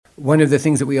one of the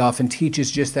things that we often teach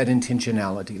is just that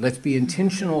intentionality. Let's be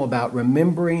intentional about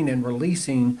remembering and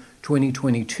releasing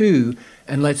 2022,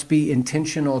 and let's be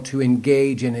intentional to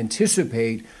engage and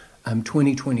anticipate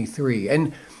 2023.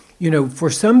 And,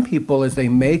 for some people, as they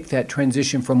make that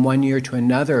transition from one year to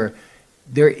another,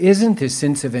 there isn't this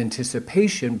sense of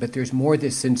anticipation, but there's more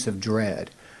this sense of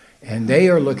dread. And they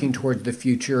are looking towards the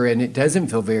future, and it doesn't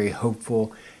feel very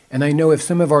hopeful. And I know if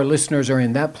some of our listeners are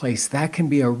in that place, that can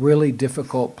be a really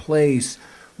difficult place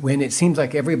when it seems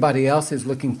like everybody else is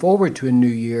looking forward to a new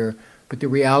year, but the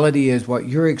reality is what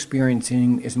you're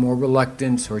experiencing is more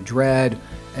reluctance or dread,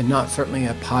 and not certainly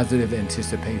a positive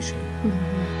anticipation.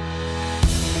 Mm-hmm.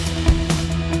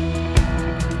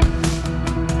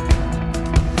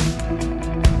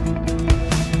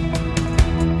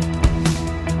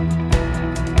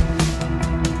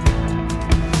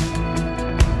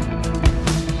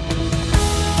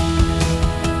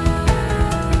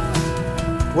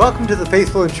 Welcome to the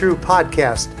Faithful and True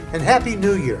podcast, and Happy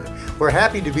New Year. We're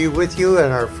happy to be with you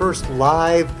in our first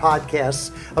live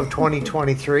podcast of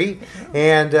 2023.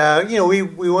 And, we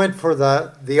went for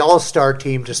the all-star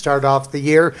team to start off the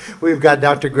year. We've got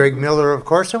Dr. Greg Miller, of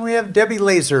course, and we have Debbie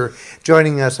Laaser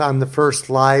joining us on the first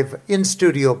live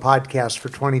in-studio podcast for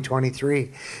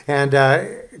 2023. And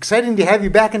exciting to have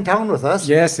you back in town with us.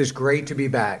 Yes, it's great to be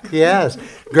back. Yes.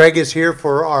 Greg is here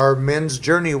for our Men's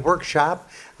Journey workshop.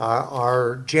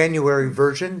 Our January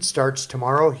version starts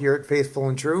tomorrow here at Faithful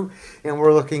and True, and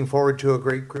we're looking forward to a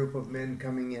great group of men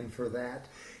coming in for that.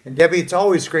 And Debbie, it's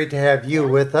always great to have you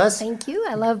with us. Thank you.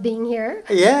 I love being here.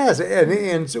 Yes,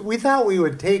 and so we thought we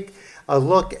would take a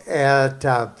look at,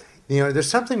 there's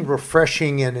something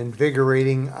refreshing and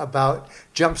invigorating about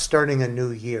jump-starting a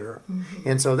new year. Mm-hmm.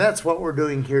 And so that's what we're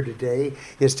doing here today,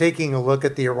 is taking a look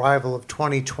at the arrival of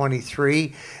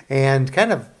 2023 and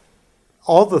kind of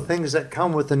all the things that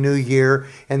come with the new year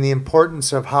and the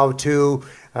importance of how to,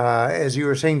 as you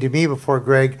were saying to me before,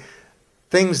 Greg,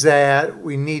 things that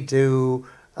we need to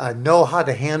know how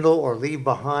to handle or leave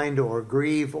behind or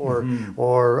grieve or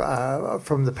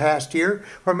from the past year,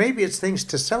 or maybe it's things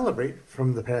to celebrate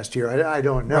from the past year. I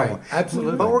don't know. Right.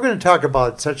 Absolutely. But we're going to talk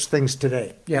about such things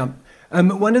today. Yeah.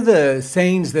 One of the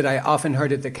sayings that I often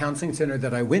heard at the counseling center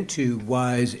that I went to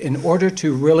was, in order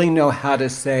to really know how to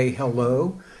say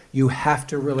hello, you have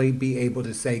to really be able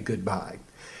to say goodbye.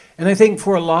 And I think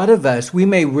for a lot of us, we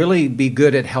may really be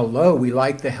good at hello. We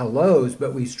like the hellos,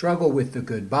 but we struggle with the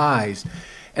goodbyes.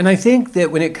 And I think that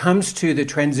when it comes to the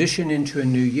transition into a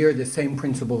new year, the same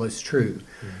principle is true.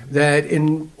 Mm-hmm. That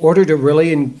in order to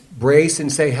really embrace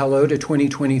and say hello to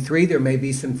 2023, there may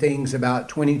be some things about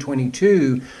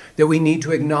 2022 that we need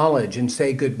to acknowledge and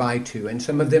say goodbye to. And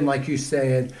some of them, like you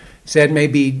said may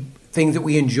be things that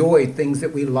we enjoy, things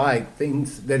that we like,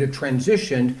 things that have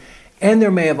transitioned. And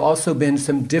there may have also been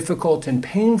some difficult and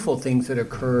painful things that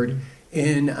occurred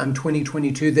in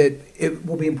 2022 that it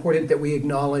will be important that we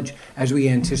acknowledge as we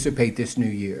anticipate this new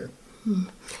year.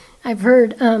 I've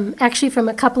heard actually from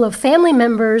a couple of family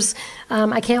members,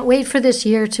 I can't wait for this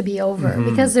year to be over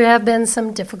because there have been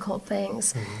some difficult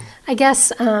things. I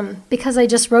guess because I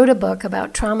just wrote a book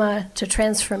about trauma to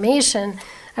transformation,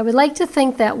 I would like to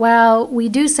think that while we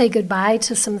do say goodbye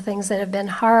to some things that have been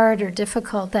hard or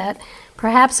difficult, that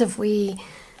perhaps if we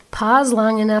pause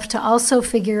long enough to also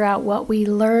figure out what we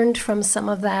learned from some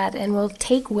of that and will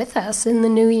take with us in the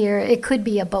new year, it could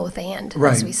be a both and,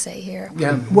 right, as we say here.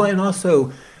 Yeah, well, and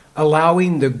also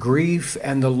allowing the grief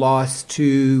and the loss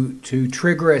to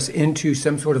trigger us into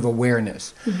some sort of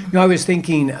awareness. Mm-hmm. I was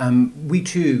thinking, we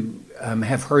too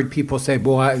have heard people say,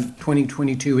 boy,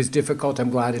 2022 is difficult, I'm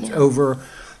glad it's over.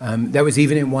 That was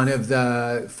even in one of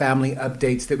the family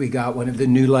updates that we got, one of the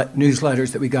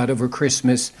newsletters that we got over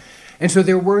Christmas. And so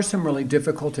there were some really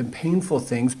difficult and painful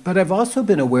things, but I've also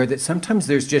been aware that sometimes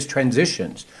there's just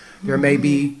transitions. There may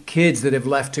be kids that have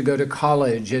left to go to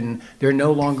college and they're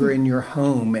no longer in your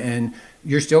home and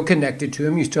you're still connected to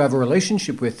them, you still have a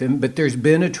relationship with them, but there's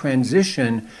been a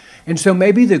transition. And so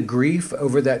maybe the grief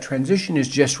over that transition is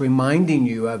just reminding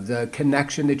you of the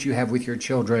connection that you have with your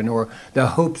children or the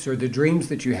hopes or the dreams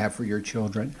that you have for your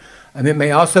children. It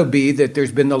may also be that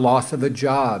there's been the loss of a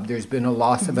job, there's been a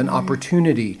loss of an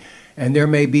opportunity, and there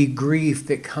may be grief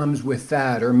that comes with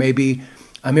that, or maybe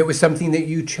it was something that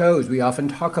you chose. We often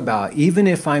talk about, even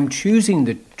if I'm choosing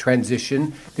the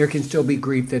transition, there can still be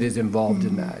grief that is involved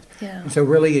in that. Yeah. And so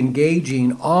really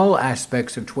engaging all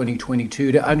aspects of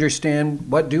 2022 to understand,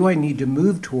 what do I need to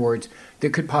move towards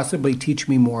that could possibly teach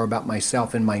me more about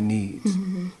myself and my needs.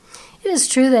 Mm-hmm. It is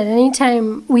true that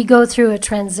anytime we go through a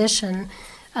transition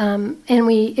and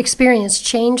we experience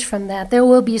change from that, there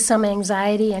will be some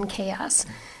anxiety and chaos.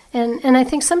 And I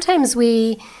think sometimes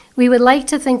we we would like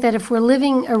to think that if we're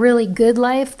living a really good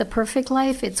life, the perfect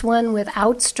life, it's one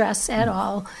without stress at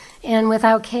all and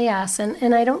without chaos.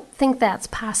 And I don't think that's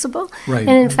possible. Right.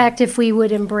 And in fact, if we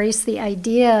would embrace the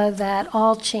idea that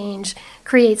all change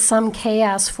creates some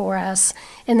chaos for us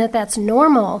and that that's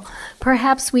normal,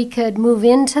 perhaps we could move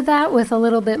into that with a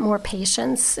little bit more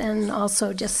patience and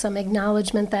also just some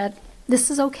acknowledgement that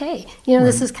this is okay.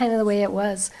 This is kind of the way it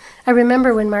was. I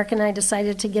remember when Mark and I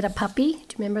decided to get a puppy. Do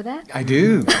you remember that? I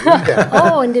do.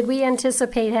 Oh, and did we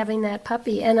anticipate having that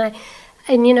puppy? And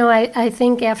I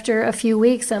think after a few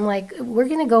weeks, I'm like, we're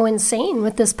going to go insane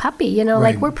with this puppy.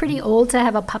 Like we're pretty old to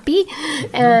have a puppy.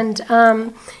 And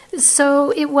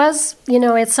so it was,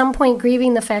 at some point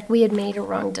grieving the fact we had made a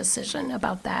wrong decision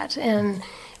about that. And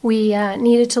we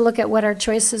needed to look at what our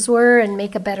choices were and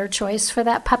make a better choice for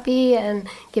that puppy and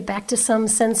get back to some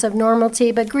sense of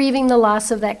normalcy, but grieving the loss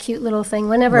of that cute little thing.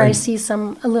 Whenever I see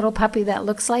a little puppy that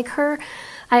looks like her,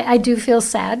 I do feel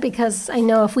sad because I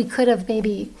know if we could have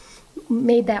maybe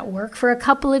made that work for a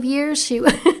couple of years, she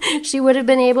would have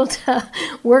been able to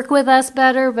work with us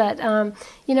better. But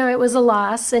it was a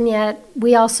loss, and yet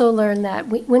we also learned that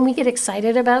when we get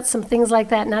excited about some things like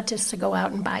that, not just to go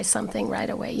out and buy something right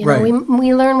away.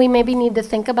 We learn we maybe need to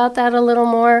think about that a little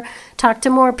more, talk to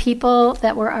more people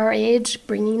that were our age,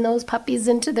 bringing those puppies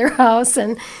into their house,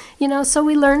 and so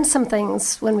we learned some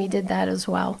things when we did that as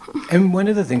well. And one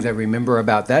of the things I remember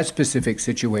about that specific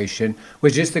situation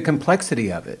was just the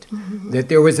complexity of it. Mm-hmm. That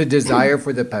there was a desire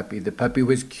for the puppy. The puppy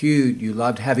was cute. You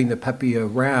loved having the puppy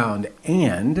around.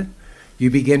 And you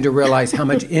begin to realize how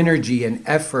much energy and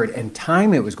effort and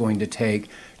time it was going to take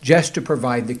just to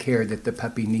provide the care that the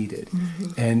puppy needed.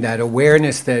 Mm-hmm. And that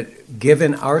awareness that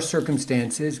given our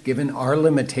circumstances, given our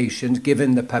limitations,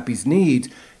 given the puppy's needs,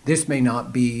 this may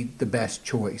not be the best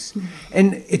choice. Mm-hmm.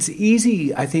 And it's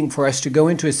easy, I think, for us to go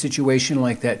into a situation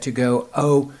like that to go,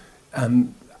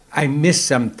 I missed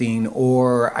something,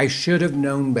 or I should have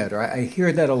known better. I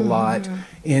hear that a lot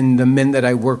in the men that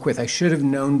I work with. I should have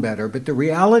known better. But the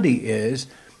reality is,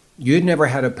 you had never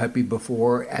had a puppy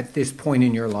before at this point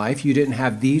in your life. You didn't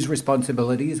have these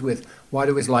responsibilities with what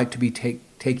it was like to be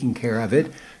taking care of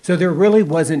it. So there really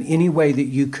wasn't any way that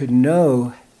you could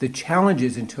know the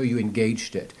challenges until you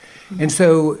engaged it. Mm-hmm. And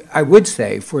so I would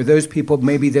say for those people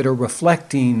maybe that are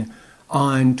reflecting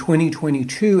on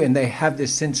 2022 and they have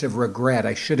this sense of regret,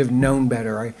 I should have known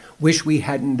better, I wish we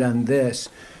hadn't done this,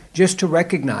 just to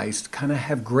recognize, kind of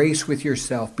have grace with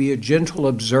yourself, be a gentle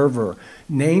observer,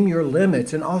 name your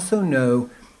limits, and also know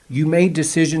you made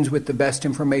decisions with the best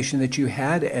information that you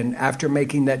had, and after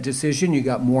making that decision, you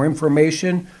got more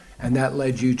information, and that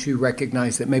led you to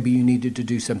recognize that maybe you needed to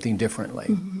do something differently.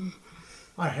 Mm-hmm.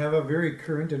 I have a very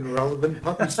current and relevant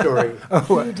puppy story.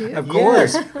 You do? Of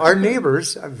course. Yes. Our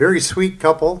neighbors, a very sweet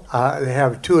couple, they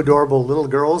have two adorable little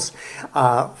girls.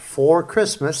 For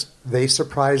Christmas, they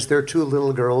surprised their two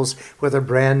little girls with a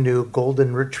brand new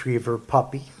golden retriever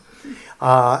puppy.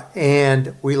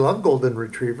 And we love golden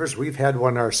retrievers. We've had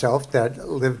one ourselves that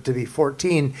lived to be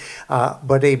 14.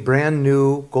 But a brand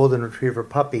new golden retriever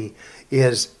puppy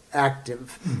is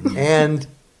active and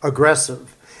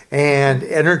aggressive and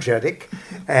energetic,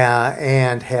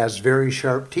 and has very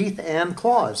sharp teeth and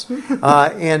claws.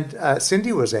 And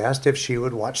Cindy was asked if she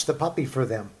would watch the puppy for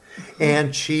them.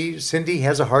 And Cindy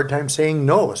has a hard time saying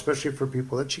no, especially for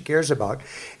people that she cares about.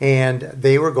 And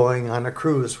they were going on a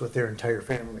cruise with their entire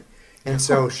family. And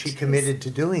so she committed to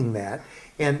doing that.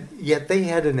 And yet they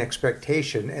had an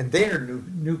expectation, and they are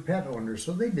new pet owners,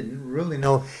 so they didn't really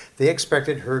know. They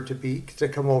expected her to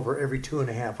come over every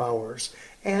 2.5 hours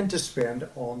and to spend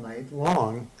all night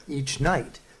long each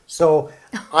night. So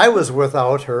I was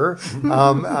without her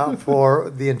for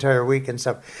the entire week and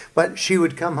stuff. But she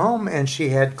would come home and she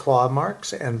had claw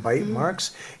marks and bite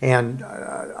marks and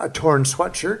a torn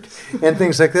sweatshirt and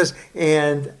things like this.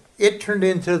 And it turned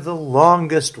into the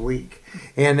longest week.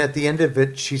 And at the end of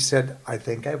it, she said, I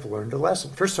think I've learned a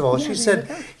lesson. First of all, she said,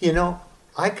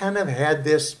 I kind of had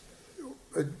this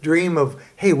dream of,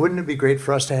 hey, wouldn't it be great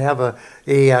for us to have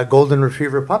a golden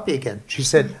retriever puppy again? She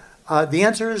said, the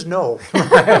answer is no.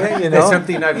 That's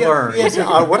something I've learned. Yes,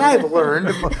 what I've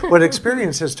learned, what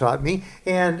experience has taught me,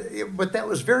 but that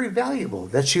was very valuable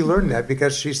that she learned that,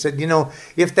 because she said,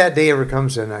 if that day ever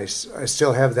comes and I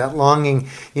still have that longing,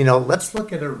 let's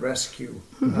look at a rescue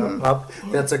pup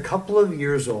that's a couple of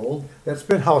years old, that's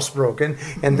been housebroken,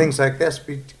 and things like this,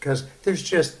 because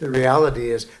the reality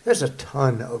is there's a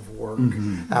ton of work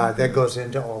that goes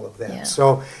into all of that. Yeah.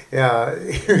 So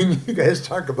hearing you guys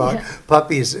talk about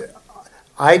puppies,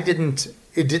 I didn't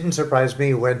it didn't surprise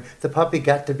me when the puppy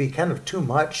got to be kind of too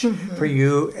much for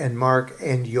you and Mark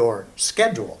and your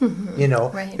schedule,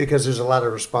 Right. because there's a lot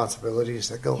of responsibilities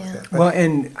that go with it. But Well,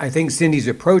 and I think Cindy's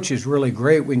approach is really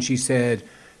great when she said,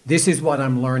 this is what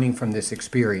I'm learning from this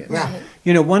experience. Yeah.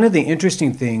 Right. One of the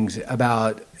interesting things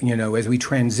about, as we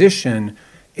transition,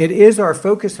 it is our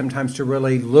focus sometimes to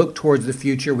really look towards the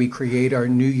future. We create our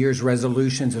New Year's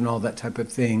resolutions and all that type of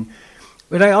thing.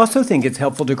 But I also think it's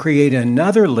helpful to create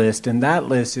another list, and that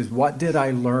list is what did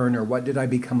I learn or what did I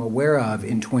become aware of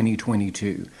in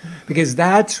 2022? Because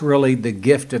that's really the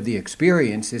gift of the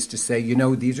experience, is to say,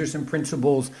 these are some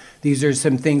principles, these are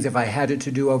some things, if I had it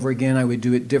to do over again, I would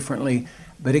do it differently.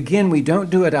 But again, we don't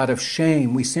do it out of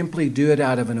shame. We simply do it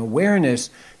out of an awareness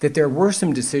that there were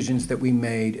some decisions that we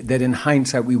made that in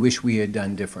hindsight we wish we had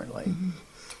done differently.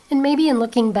 And maybe in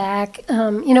looking back,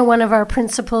 one of our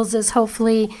principles is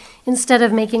hopefully instead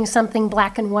of making something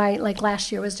black and white, like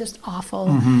last year was just awful,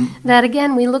 that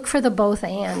again, we look for the both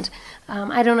and.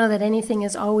 I don't know that anything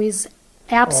is always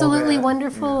absolutely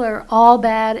wonderful or all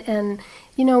bad. And,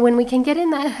 when we can get in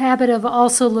that habit of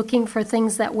also looking for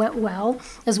things that went well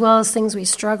as things we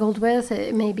struggled with,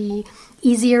 it may be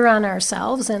easier on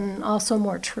ourselves and also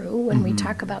more true when we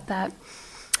talk about that.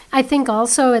 I think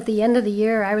also at the end of the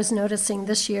year, I was noticing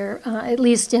this year, at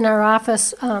least in our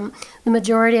office, the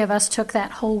majority of us took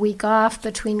that whole week off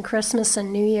between Christmas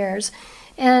and New Year's.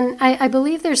 And I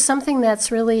believe there's something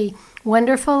that's really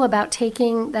wonderful about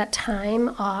taking that time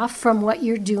off from what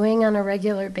you're doing on a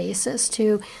regular basis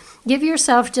to give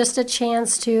yourself just a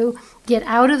chance to get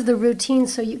out of the routine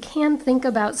so you can think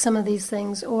about some of these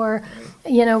things or,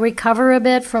 recover a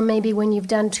bit from maybe when you've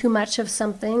done too much of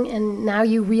something and now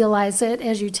you realize it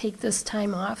as you take this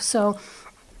time off. So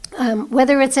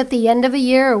whether it's at the end of a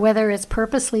year or whether it's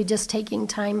purposely just taking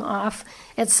time off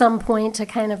at some point to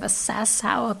kind of assess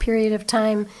how a period of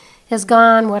time has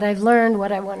gone, what I've learned,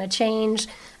 what I want to change,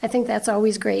 I think that's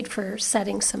always great for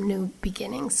setting some new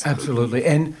beginnings. Absolutely.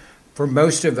 And for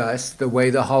most of us, the way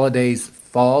the holidays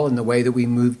fall and the way that we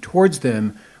move towards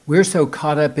them, we're so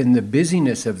caught up in the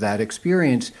busyness of that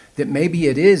experience that maybe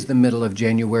it is the middle of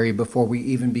January before we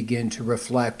even begin to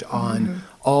reflect on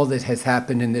all that has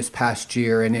happened in this past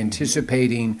year and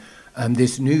anticipating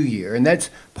this new year. And that's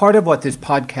part of what this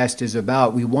podcast is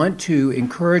about. We want to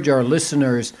encourage our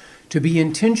listeners to be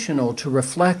intentional, to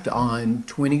reflect on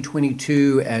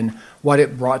 2022 and what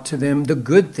it brought to them, the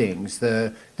good things,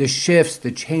 the shifts,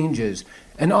 the changes,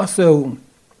 and also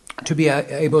to be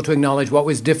able to acknowledge what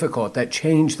was difficult, that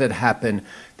change that happened,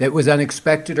 that was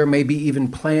unexpected or maybe even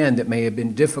planned that may have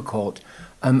been difficult.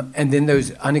 And then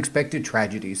those unexpected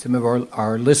tragedies. Some of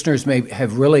our listeners may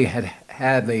have really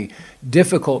had a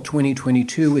difficult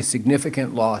 2022 with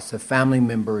significant loss of family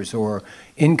members or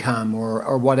income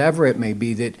or whatever it may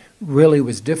be that really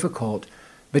was difficult.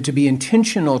 But to be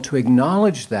intentional to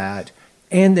acknowledge that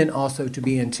and then also to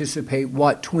be anticipate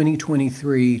what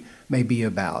 2023 may be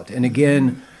about. And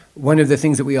again, one of the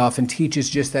things that we often teach is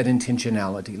just that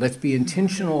intentionality. Let's be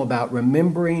intentional about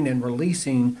remembering and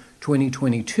releasing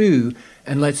 2022,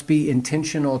 and let's be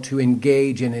intentional to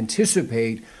engage and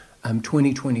anticipate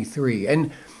 2023.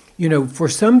 And, for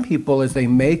some people, as they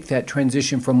make that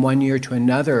transition from one year to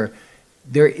another,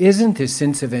 there isn't this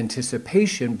sense of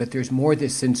anticipation, but there's more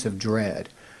this sense of dread.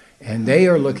 And they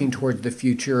are looking towards the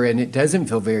future, and it doesn't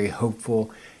feel very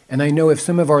hopeful. And I know if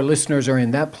some of our listeners are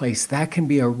in that place, that can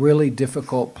be a really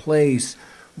difficult place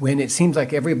when it seems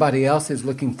like everybody else is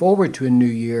looking forward to a new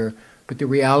year, but the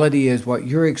reality is what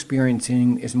you're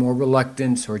experiencing is more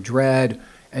reluctance or dread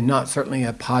and not certainly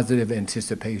a positive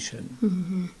anticipation.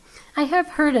 Mm-hmm. I have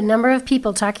heard a number of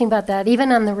people talking about that,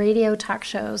 even on the radio talk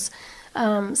shows.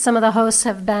 Some of the hosts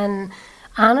have been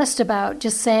honest about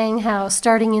just saying how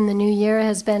starting in the new year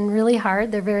has been really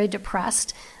hard. They're very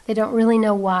depressed. They don't really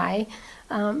know why.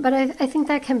 But I think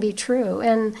that can be true.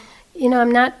 And,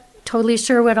 I'm not totally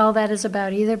sure what all that is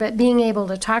about either, but being able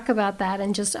to talk about that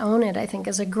and just own it, I think,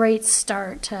 is a great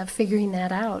start to figuring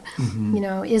that out.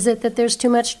 Mm-hmm. Is it that there's too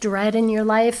much dread in your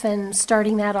life and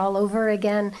starting that all over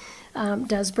again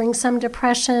does bring some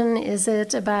depression? Is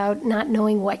it about not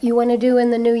knowing what you want to do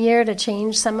in the new year to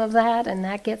change some of that, and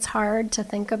that gets hard to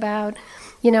think about?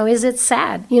 Is it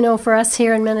sad? For us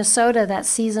here in Minnesota, that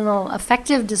seasonal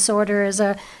affective disorder is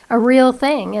a real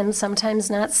thing, and sometimes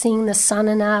not seeing the sun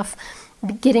enough,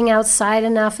 getting outside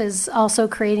enough is also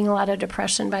creating a lot of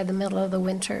depression by the middle of the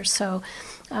winter. So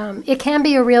it can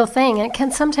be a real thing. It can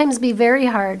sometimes be very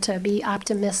hard to be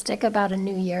optimistic about a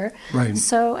new year. Right.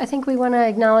 So I think we want to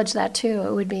acknowledge that too.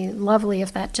 It would be lovely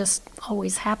if that just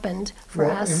always happened for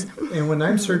us. And when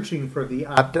I'm searching for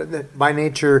by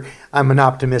nature, I'm an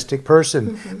optimistic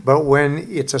person. But when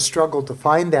it's a struggle to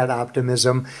find that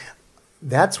optimism,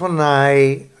 that's when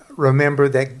I remember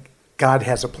that God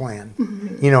has a plan.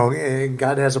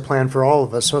 God has a plan for all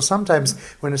of us. So sometimes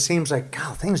when it seems like,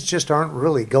 God, things just aren't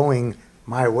really going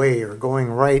my way or going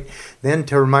right, then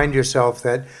to remind yourself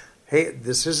that, hey,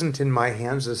 this isn't in my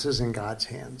hands, this is in God's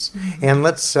hands. And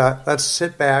let's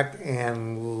sit back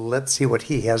and let's see what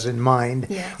He has in mind.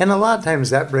 Yeah. And a lot of times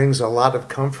that brings a lot of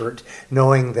comfort,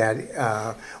 knowing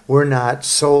that we're not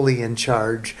solely in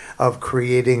charge of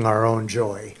creating our own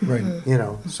joy. Right.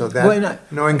 So that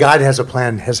knowing God has a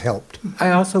plan has helped.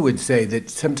 I also would say that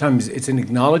sometimes it's an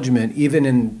acknowledgement, even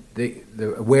in the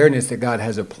awareness that God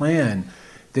has a plan,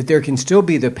 that there can still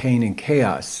be the pain and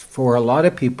chaos. For a lot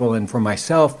of people, and for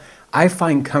myself, I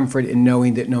find comfort in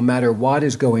knowing that no matter what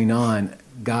is going on,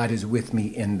 God is with me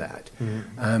in that.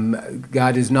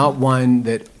 God is not one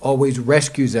that always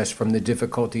rescues us from the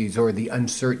difficulties or the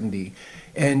uncertainty.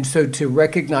 And so to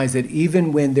recognize that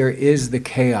even when there is the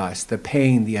chaos, the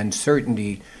pain, the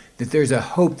uncertainty, that there's a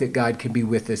hope that God can be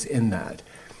with us in that.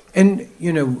 And,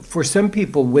 for some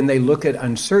people, when they look at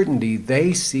uncertainty,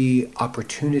 they see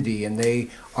opportunity and they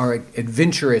are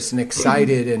adventurous and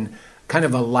excited, and kind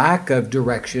of a lack of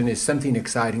direction is something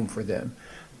exciting for them.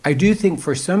 I do think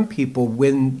for some people,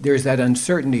 when there's that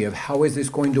uncertainty of how is this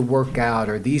going to work out,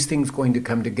 or these things going to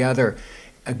come together,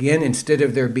 again, instead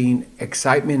of there being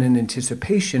excitement and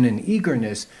anticipation and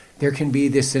eagerness, there can be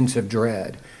this sense of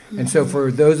dread. And so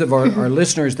for those of our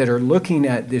listeners that are looking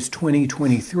at this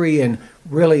 2023 and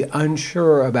really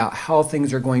unsure about how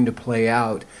things are going to play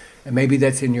out, and maybe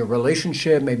that's in your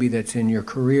relationship, maybe that's in your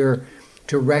career,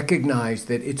 to recognize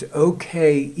that it's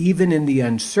okay, even in the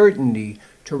uncertainty,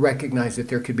 to recognize that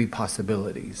there could be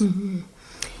possibilities.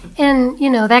 And,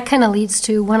 that kind of leads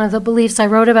to one of the beliefs I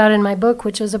wrote about in my book,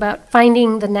 which is about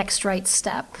finding the next right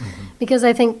step. Because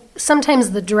I think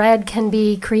sometimes the dread can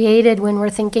be created when we're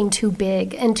thinking too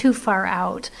big and too far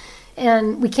out.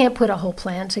 And we can't put a whole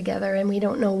plan together, and we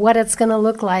don't know what it's going to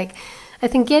look like. I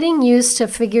think getting used to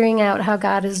figuring out how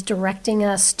God is directing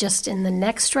us just in the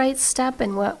next right step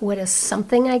and what is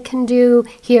something I can do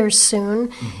here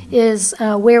soon is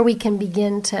where we can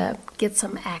begin to get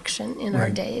some action in our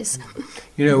days.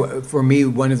 For me,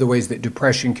 one of the ways that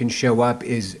depression can show up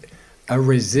is a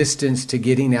resistance to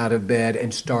getting out of bed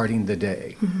and starting the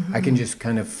day. I can just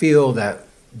kind of feel that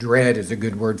dread is a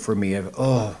good word for me of,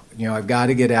 I've got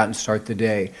to get out and start the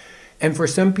day. And for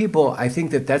some people, I think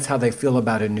that that's how they feel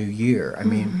about a new year. I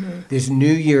mean, this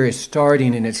new year is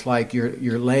starting, and it's like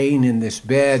you're laying in this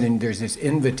bed, and there's this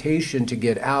invitation to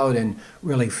get out and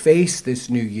really face this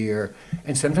new year.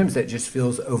 And sometimes that just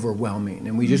feels overwhelming.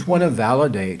 And we just want to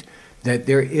validate that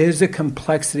there is a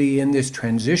complexity in this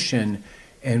transition,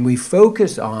 and we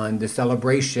focus on the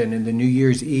celebration and the New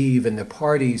Year's Eve and the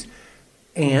parties.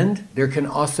 And there can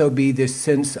also be this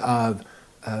sense of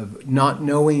not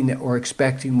knowing or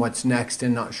expecting what's next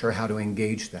and not sure how to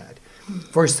engage that.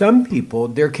 For some people,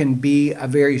 there can be a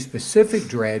very specific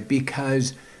dread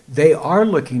because they are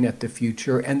looking at the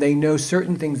future and they know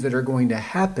certain things that are going to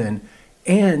happen,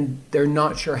 and they're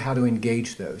not sure how to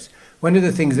engage those. One of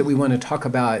the things that we want to talk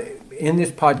about in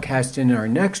this podcast and in our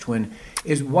next one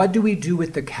is, what do we do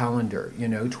with the calendar?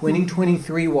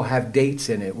 2023 will have dates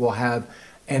in it. We'll have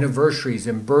anniversaries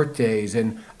and birthdays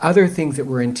and other things that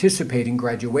we're anticipating,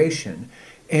 graduation.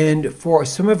 And for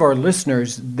some of our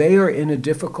listeners, they are in a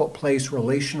difficult place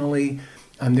relationally.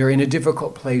 They're in a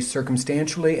difficult place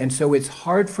circumstantially. And so it's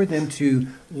hard for them to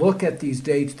look at these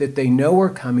dates that they know are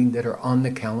coming, that are on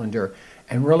the calendar,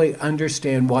 and really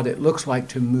understand what it looks like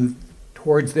to move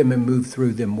towards them and move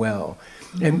through them well.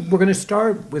 And we're going to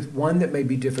start with one that may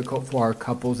be difficult for our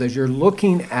couples. As you're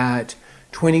looking at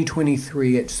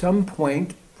 2023, at some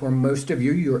point, for most of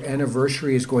you, your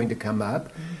anniversary is going to come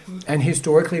up. And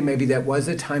historically, maybe that was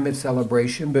a time of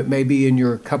celebration, but maybe in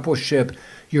your coupleship,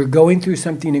 you're going through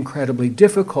something incredibly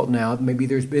difficult now. Maybe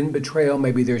there's been betrayal.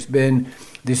 Maybe there's been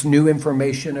this new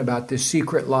information about this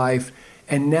secret life.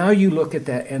 And now you look at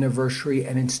that anniversary,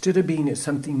 and instead of being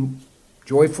something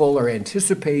joyful or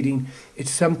anticipating, it's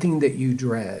something that you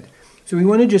dread. So we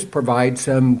want to just provide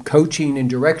some coaching and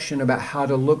direction about how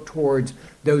to look towards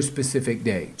those specific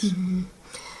dates.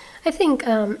 I think,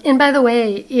 and by the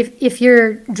way, if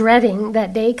you're dreading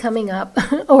that day coming up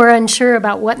or unsure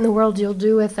about what in the world you'll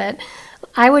do with it,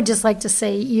 I would just like to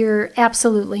say you're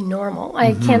absolutely normal.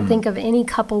 I can't think of any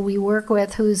couple we work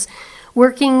with who's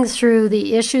working through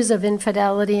the issues of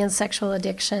infidelity and sexual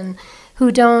addiction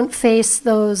who don't face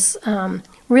those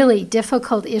really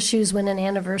difficult issues when an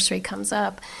anniversary comes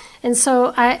up. And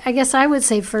so I guess I would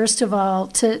say, first of all,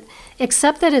 to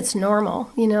accept that it's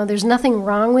normal. There's nothing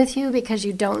wrong with you because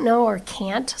you don't know or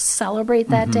can't celebrate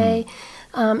that day.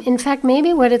 In fact,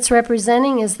 maybe what it's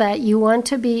representing is that you want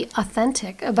to be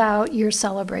authentic about your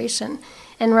celebration.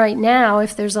 And right now,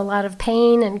 if there's a lot of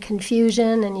pain and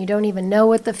confusion and you don't even know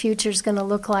what the future's going to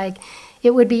look like,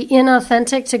 it would be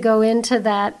inauthentic to go into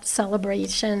that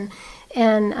celebration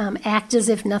and act as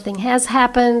if nothing has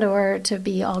happened or to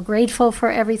be all grateful for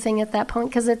everything at that point,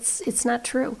 because it's not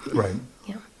true. Right.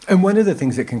 Yeah. And one of the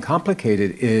things that can complicate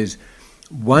it is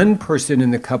one person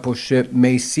in the coupleship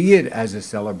may see it as a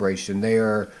celebration. They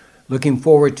are looking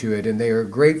forward to it and they are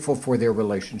grateful for their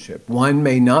relationship. One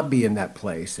may not be in that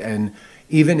place, and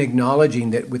even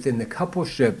acknowledging that within the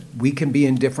coupleship, we can be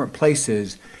in different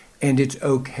places and it's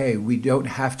okay. We don't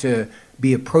have to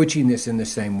be approaching this in the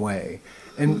same way.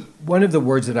 And one of the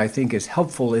words that I think is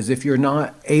helpful is if you're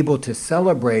not able to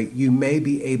celebrate, you may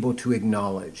be able to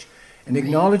acknowledge. And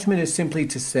acknowledgement is simply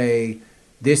to say,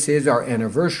 this is our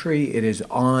anniversary, it is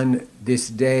on this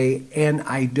day, and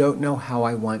I don't know how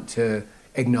I want to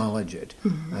acknowledge it.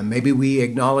 Maybe we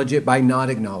acknowledge it by not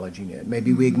acknowledging it.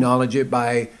 Maybe we acknowledge it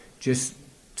by just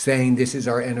saying this is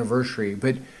our anniversary.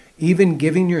 But even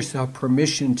giving yourself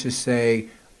permission to say,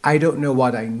 I don't know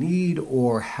what I need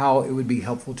or how it would be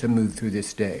helpful to move through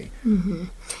this day.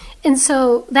 And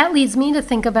so that leads me to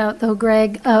think about, though,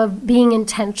 Greg, of being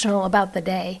intentional about the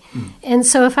day. And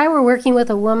so if I were working with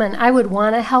a woman, I would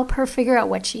want to help her figure out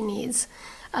what she needs.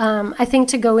 I think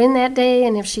to go in that day,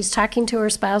 and if she's talking to her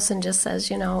spouse and just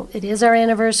says, it is our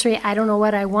anniversary, I don't know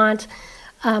what I want,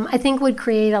 I think would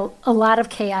create a lot of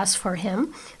chaos for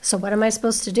him. So what am I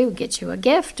supposed to do? Get you a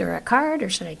gift or a card, or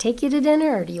should I take you to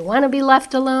dinner, or do you want to be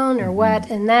left alone, or what?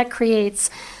 And that creates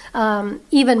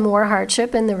even more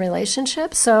hardship in the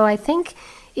relationship. So I think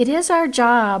it is our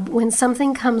job when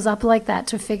something comes up like that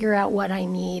to figure out what I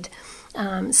need.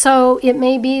 So it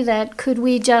may be that could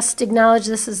we just acknowledge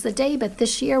this is the day, but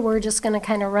this year we're just going to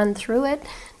kind of run through it,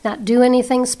 not do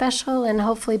anything special, and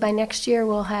hopefully by next year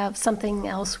we'll have something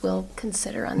else we'll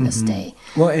consider on this day.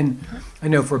 Well, and I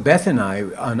know for Beth and I,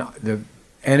 on the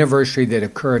anniversary that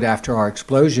occurred after our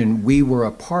explosion, we were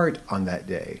apart on that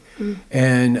day.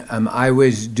 And I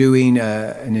was doing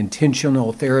an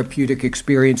intentional therapeutic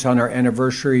experience on our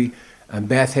anniversary.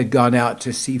 Beth had gone out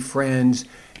to see friends.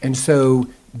 And so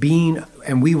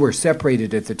and we were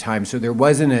separated at the time, so there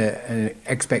wasn't an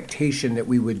expectation that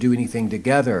we would do anything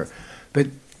together. But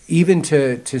even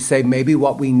to say maybe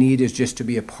what we need is just to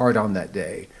be apart on that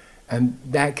day. And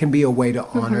that can be a way to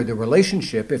honor the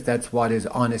relationship if that's what is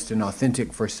honest and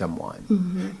authentic for someone.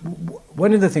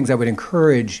 One of the things I would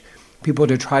encourage people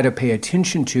to try to pay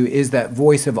attention to is that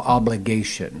voice of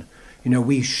obligation.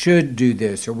 We should do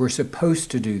this, or we're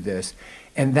supposed to do this.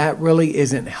 And that really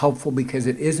isn't helpful because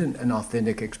it isn't an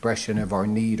authentic expression of our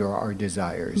need or our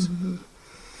desires.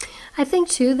 I think,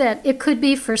 too, that it could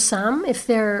be for some, if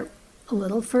they're a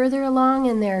little further along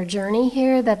in their journey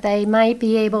here, that they might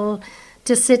be able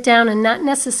to sit down and not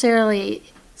necessarily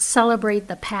celebrate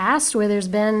the past where there's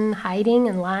been hiding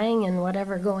and lying and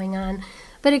whatever going on,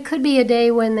 but it could be a day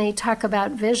when they talk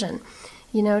about vision,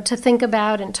 to think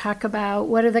about and talk about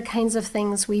what are the kinds of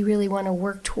things we really want to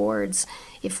work towards.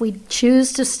 If we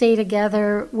choose to stay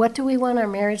together, what do we want our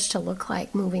marriage to look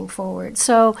like moving forward?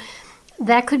 So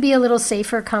that could be a little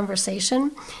safer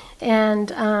conversation and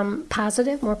more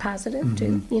positive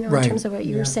too, in terms of what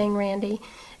you were saying, Randy.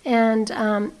 And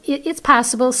it's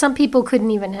possible. Some people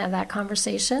couldn't even have that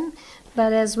conversation.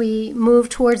 But as we move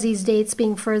towards these dates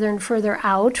being further and further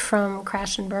out from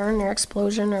crash and burn or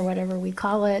explosion or whatever we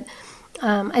call it,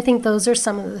 I think those are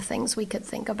some of the things we could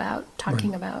think about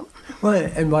talking about. Well,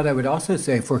 and what I would also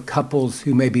say for couples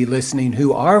who may be listening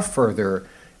who are further,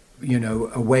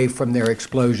 away from their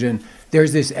explosion,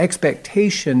 there's this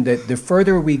expectation that the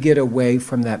further we get away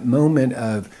from that moment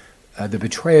of the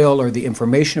betrayal or the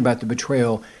information about the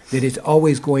betrayal, that it's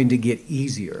always going to get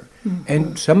easier.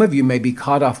 And some of you may be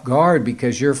caught off guard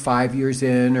because you're 5 years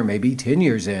in or maybe 10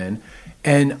 years in,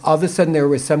 and all of a sudden there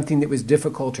was something that was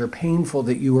difficult or painful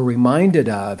that you were reminded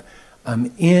of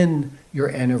in your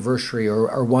anniversary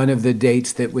or one of the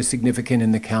dates that was significant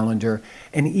in the calendar.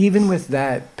 And even with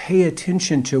that, pay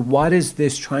attention to what is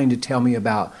this trying to tell me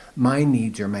about my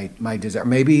needs or my desire.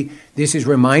 Maybe this is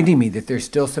reminding me that there's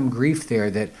still some grief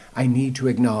there that I need to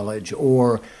acknowledge,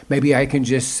 or maybe I can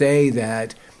just say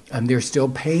that there's still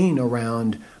pain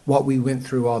around what we went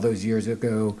through all those years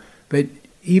ago. But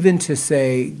even to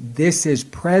say this is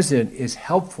present is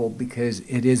helpful because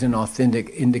it is an authentic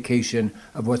indication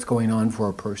of what's going on for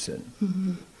a person.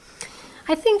 Mm-hmm.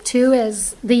 I think too,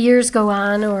 as the years go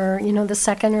on, or the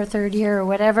second or third year or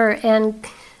whatever, and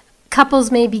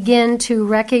couples may begin to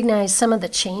recognize some of the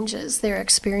changes they're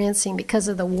experiencing because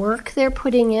of the work they're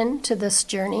putting into this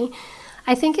journey.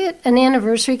 I think an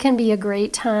anniversary can be a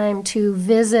great time to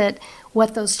visit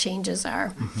what those changes are.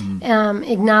 Mm-hmm.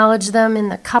 Acknowledge them in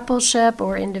the coupleship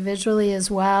or individually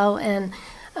as well. And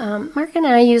Mark and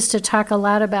I used to talk a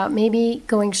lot about maybe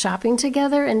going shopping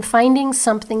together and finding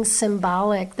something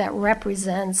symbolic that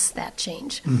represents that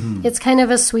change. Mm-hmm. It's kind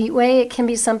of a sweet way. It can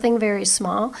be something very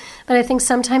small. But I think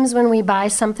sometimes when we buy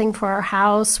something for our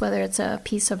house, whether it's a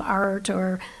piece of art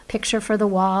or picture for the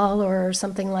wall or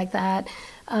something like that,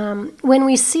 when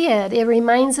we see it, it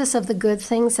reminds us of the good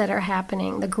things that are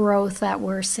happening, the growth that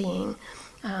we're seeing.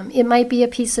 It might be a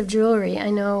piece of jewelry.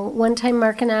 I know one time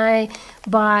Mark and I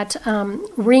bought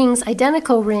rings,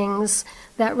 identical rings,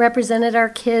 that represented our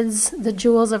kids, the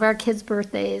jewels of our kids'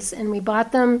 birthdays. And we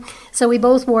bought them, so we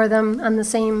both wore them on the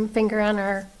same finger on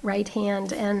our right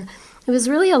hand. And it was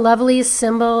really a lovely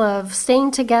symbol of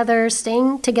staying together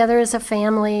as a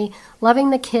family, loving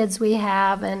the kids we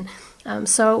have. And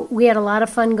so we had a lot of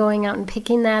fun going out and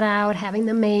picking that out, having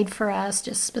them made for us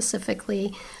just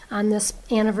specifically on this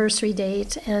anniversary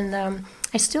date. And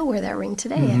I still wear that ring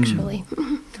today, actually.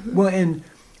 Well, and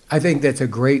I think that's a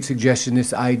great suggestion,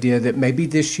 this idea that maybe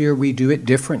this year we do it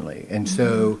differently. And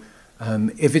so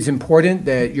if it's important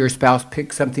that your spouse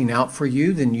pick something out for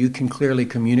you, then you can clearly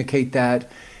communicate that.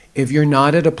 If you're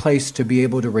not at a place to be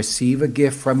able to receive a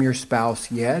gift from your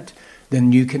spouse yet,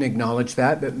 then you can acknowledge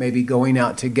that, but maybe going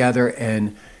out together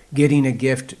and getting a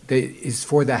gift that is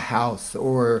for the house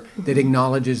or that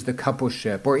acknowledges the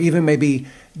coupleship, or even maybe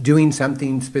doing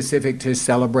something specific to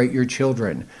celebrate your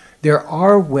children. There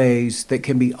are ways that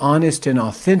can be honest and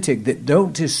authentic that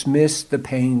don't dismiss the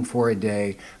pain for a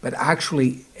day, but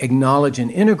actually acknowledge and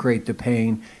integrate the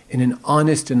pain in an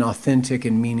honest and authentic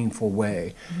and meaningful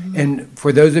way. Mm-hmm. And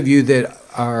for those of you that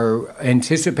are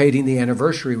anticipating the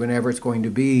anniversary, whenever it's going to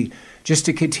be, just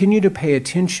to continue to pay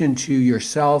attention to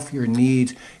yourself, your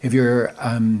needs. If you're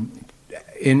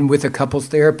in with a couples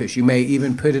therapist, you may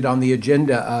even put it on the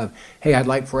agenda of, hey, I'd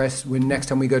like for us, when next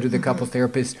time we go to the couples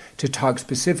therapist, to talk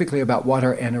specifically about what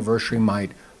our anniversary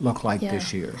might look like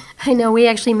this year. I know we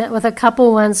actually met with a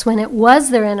couple once when it was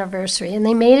their anniversary, and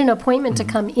they made an appointment to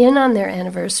come in on their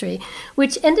anniversary,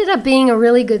 which ended up being a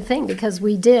really good thing because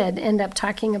we did end up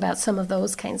talking about some of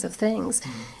those kinds of things.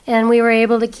 And we were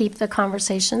able to keep the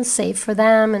conversation safe for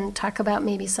them and talk about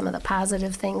maybe some of the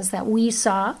positive things that we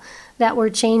saw that were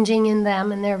changing in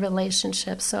them and their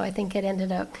relationships. So I think it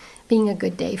ended up being a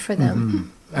good day for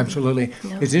them. Absolutely.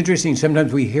 It's interesting.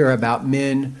 Sometimes we hear about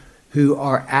men who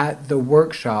are at the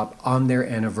workshop on their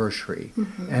anniversary.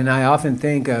 And I often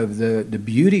think of the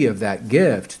beauty of that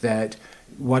gift, that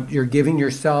what you're giving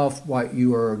yourself, what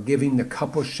you are giving the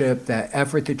coupleship, that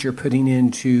effort that you're putting in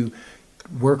to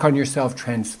work on yourself,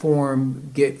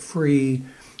 transform, get free,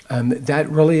 that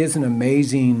really is an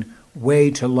amazing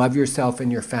way to love yourself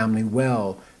and your family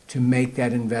well, to make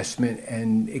that investment.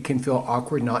 And it can feel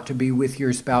awkward not to be with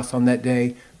your spouse on that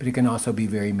day, but it can also be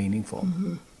very meaningful.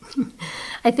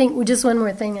 I think just one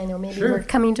more thing. I know maybe we're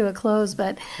coming to a close,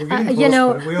 but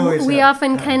we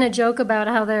often kind of joke about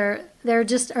how there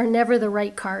just are never the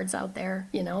right cards out there,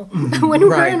 when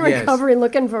we're in recovery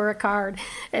looking for a card.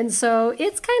 And so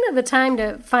it's kind of the time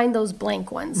to find those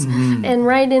blank ones and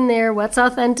write in there what's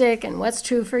authentic and what's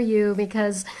true for you,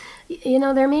 because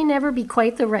there may never be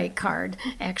quite the right card,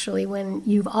 actually, when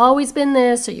you've always been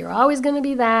this or you're always going to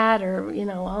be that, or,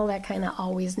 all that kind of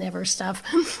always never stuff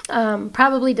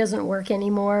probably doesn't work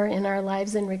anymore in our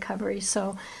lives in recovery.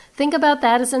 So think about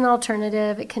that as an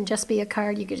alternative. It can just be a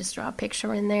card. You could just draw a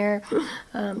picture in there.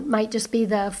 Might just be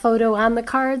the photo on the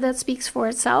card that speaks for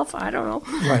itself. I don't know.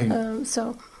 Right.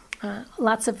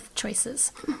 Lots of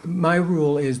choices. My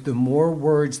rule is the more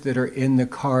words that are in the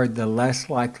card, the less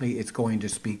likely it's going to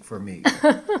speak for me.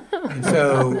 And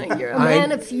so you're a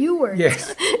man of few words.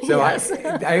 Yes. So yes.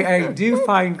 I do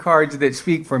find cards that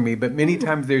speak for me, but many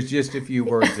times there's just a few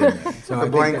words in there. So a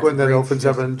blank one that opens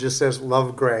up and just says,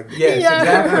 "Love, Greg." Yes,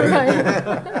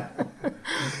 exactly.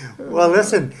 Right. Well,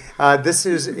 listen, this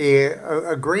is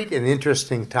a great and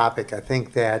interesting topic. I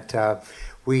think that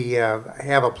we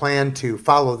have a plan to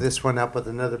follow this one up with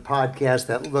another podcast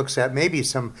that looks at maybe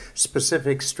some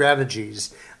specific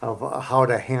strategies of how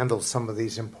to handle some of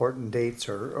these important dates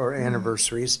or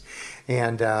anniversaries.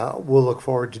 And we'll look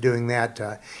forward to doing that.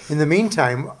 In the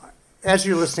meantime, as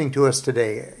you're listening to us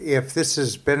today, if this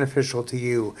is beneficial to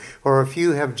you, or if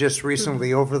you have just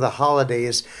recently over the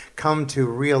holidays come to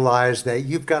realize that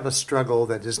you've got a struggle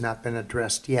that has not been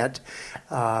addressed yet,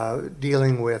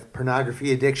 dealing with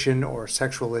pornography addiction or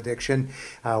sexual addiction,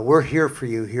 we're here for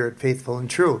you here at Faithful and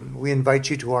True. We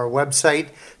invite you to our website,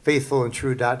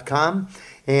 faithfulandtrue.com.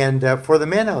 And for the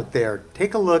men out there,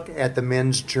 take a look at the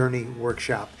Men's Journey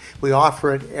Workshop. We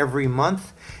offer it every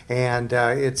month, and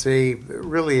it's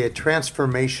really a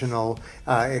transformational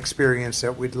experience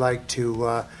that we'd like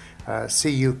to see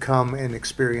you come and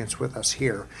experience with us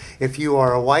here. If you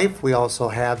are a wife, we also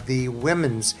have the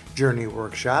Women's Journey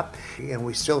Workshop, and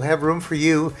we still have room for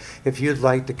you if you'd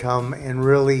like to come and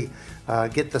really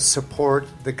get the support,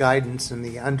 the guidance, and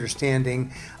the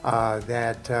understanding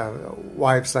that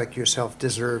wives like yourself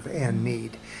deserve and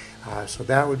need. So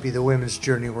that would be the Women's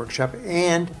Journey Workshop.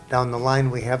 And down the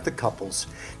line, we have the Couples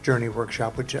Journey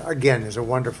Workshop, which, again, is a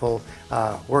wonderful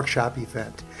workshop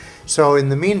event. So in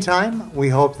the meantime, we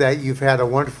hope that you've had a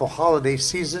wonderful holiday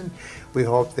season. We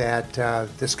hope that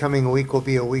this coming week will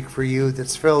be a week for you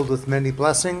that's filled with many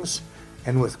blessings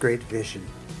and with great vision.